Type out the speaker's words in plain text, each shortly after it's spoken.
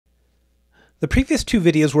The previous two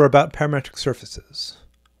videos were about parametric surfaces.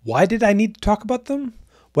 Why did I need to talk about them?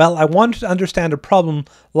 Well, I wanted to understand a problem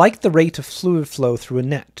like the rate of fluid flow through a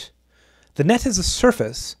net. The net is a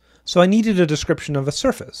surface, so I needed a description of a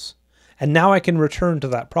surface, and now I can return to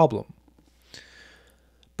that problem.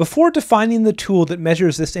 Before defining the tool that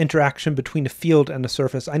measures this interaction between a field and a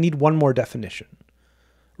surface, I need one more definition.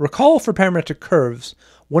 Recall for parametric curves,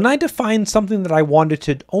 when I defined something that I wanted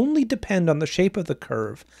to only depend on the shape of the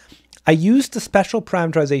curve, I used the special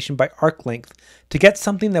parameterization by arc length to get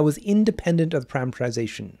something that was independent of the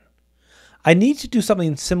parameterization. I need to do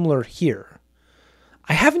something similar here.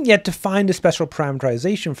 I haven't yet defined a special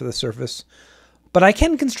parameterization for the surface, but I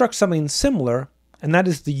can construct something similar, and that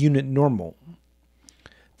is the unit normal.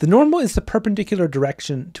 The normal is the perpendicular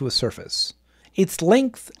direction to a surface. Its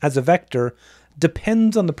length as a vector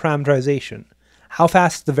depends on the parameterization, how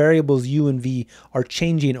fast the variables u and v are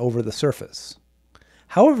changing over the surface.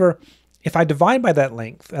 However, if I divide by that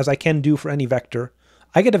length, as I can do for any vector,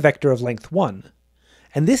 I get a vector of length 1.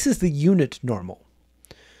 And this is the unit normal.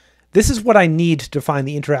 This is what I need to find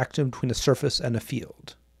the interaction between a surface and a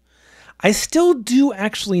field. I still do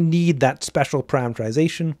actually need that special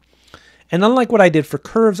parameterization, and unlike what I did for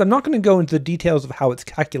curves, I'm not going to go into the details of how it's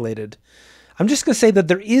calculated. I'm just going to say that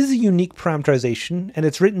there is a unique parameterization, and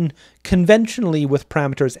it's written conventionally with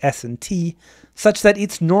parameters s and t, such that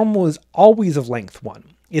its normal is always of length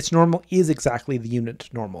 1. Its normal is exactly the unit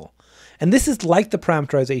normal. And this is like the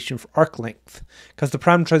parameterization for arc length, because the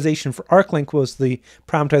parameterization for arc length was the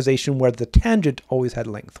parameterization where the tangent always had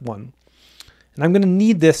length 1. And I'm going to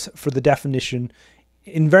need this for the definition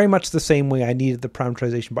in very much the same way I needed the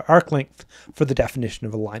parameterization by arc length for the definition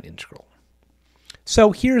of a line integral.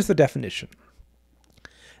 So here's the definition.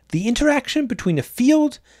 The interaction between a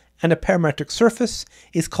field and a parametric surface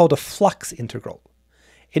is called a flux integral.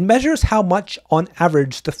 It measures how much, on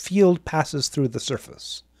average, the field passes through the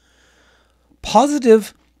surface.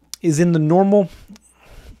 Positive is in the normal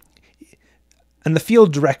and the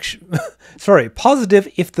field direction.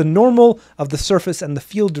 Positive if the normal of the surface and the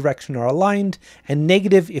field direction are aligned, and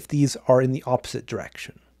negative if these are in the opposite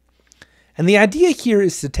direction. And the idea here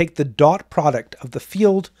is to take the dot product of the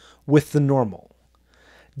field with the normal.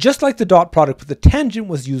 Just like the dot product with the tangent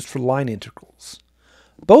was used for line integrals.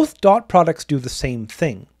 Both dot products do the same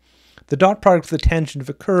thing. The dot product with the tangent of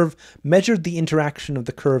a curve measured the interaction of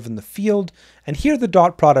the curve and the field, and here the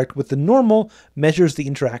dot product with the normal measures the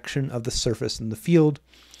interaction of the surface and the field.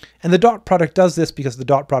 And the dot product does this because the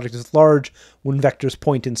dot product is large when vectors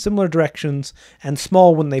point in similar directions, and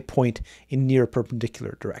small when they point in near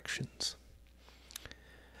perpendicular directions.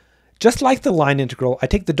 Just like the line integral, I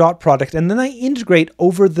take the dot product and then I integrate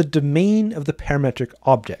over the domain of the parametric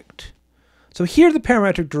object. So here the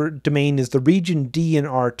parametric domain is the region D in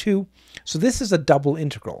R2, so this is a double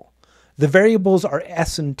integral. The variables are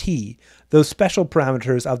s and t, those special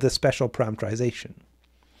parameters of this special parameterization.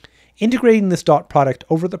 Integrating this dot product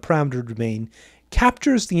over the parameter domain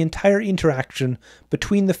captures the entire interaction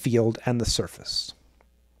between the field and the surface.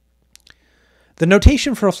 The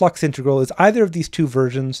notation for a flux integral is either of these two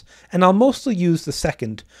versions, and I'll mostly use the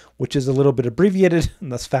second, which is a little bit abbreviated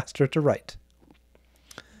and thus faster to write.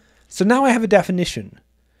 So now I have a definition,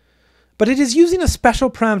 but it is using a special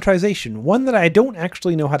parameterization, one that I don't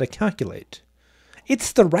actually know how to calculate.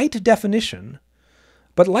 It's the right definition,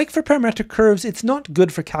 but like for parametric curves, it's not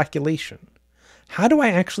good for calculation. How do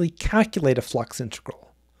I actually calculate a flux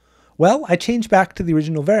integral? Well, I change back to the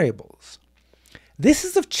original variables. This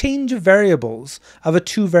is a change of variables of a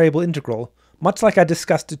two-variable integral, much like I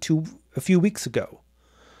discussed it a few weeks ago.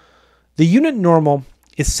 The unit normal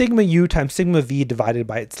is sigma u times sigma v divided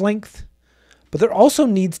by its length, but there also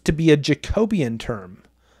needs to be a Jacobian term,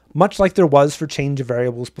 much like there was for change of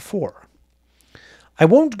variables before. I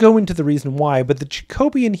won't go into the reason why, but the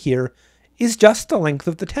Jacobian here is just the length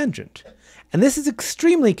of the tangent, and this is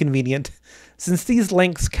extremely convenient since these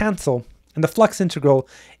lengths cancel, and the flux integral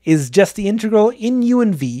is just the integral in u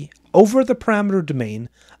and v over the parameter domain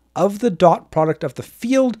of the dot product of the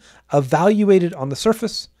field evaluated on the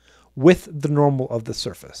surface with the normal of the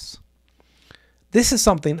surface. This is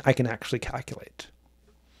something I can actually calculate.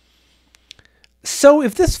 So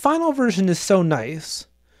if this final version is so nice,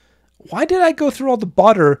 why did I go through all the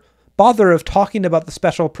bother of talking about the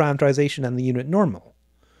special parameterization and the unit normal?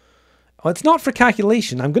 Well, it's not for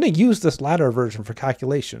calculation. I'm going to use this latter version for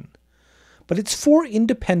calculation, but it's for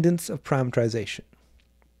independence of parameterization.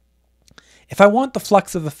 If I want the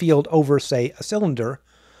flux of a field over, say, a cylinder,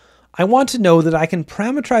 I want to know that I can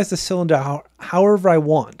parameterize the cylinder however I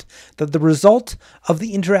want, that the result of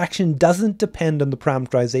the interaction doesn't depend on the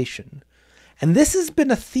parameterization. And this has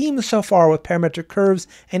been a theme so far with parametric curves,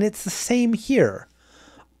 and it's the same here.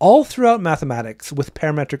 All throughout mathematics with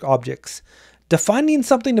parametric objects, defining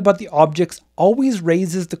something about the objects always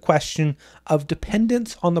raises the question of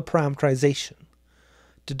dependence on the parameterization.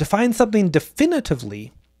 To define something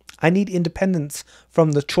definitively, I need independence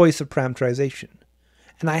from the choice of parameterization.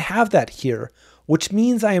 And I have that here, which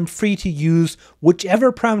means I am free to use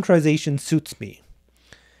whichever parameterization suits me.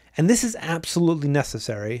 And this is absolutely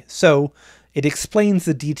necessary, so it explains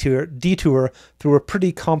the detour through a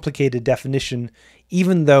pretty complicated definition,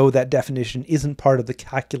 even though that definition isn't part of the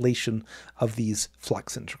calculation of these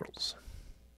flux integrals.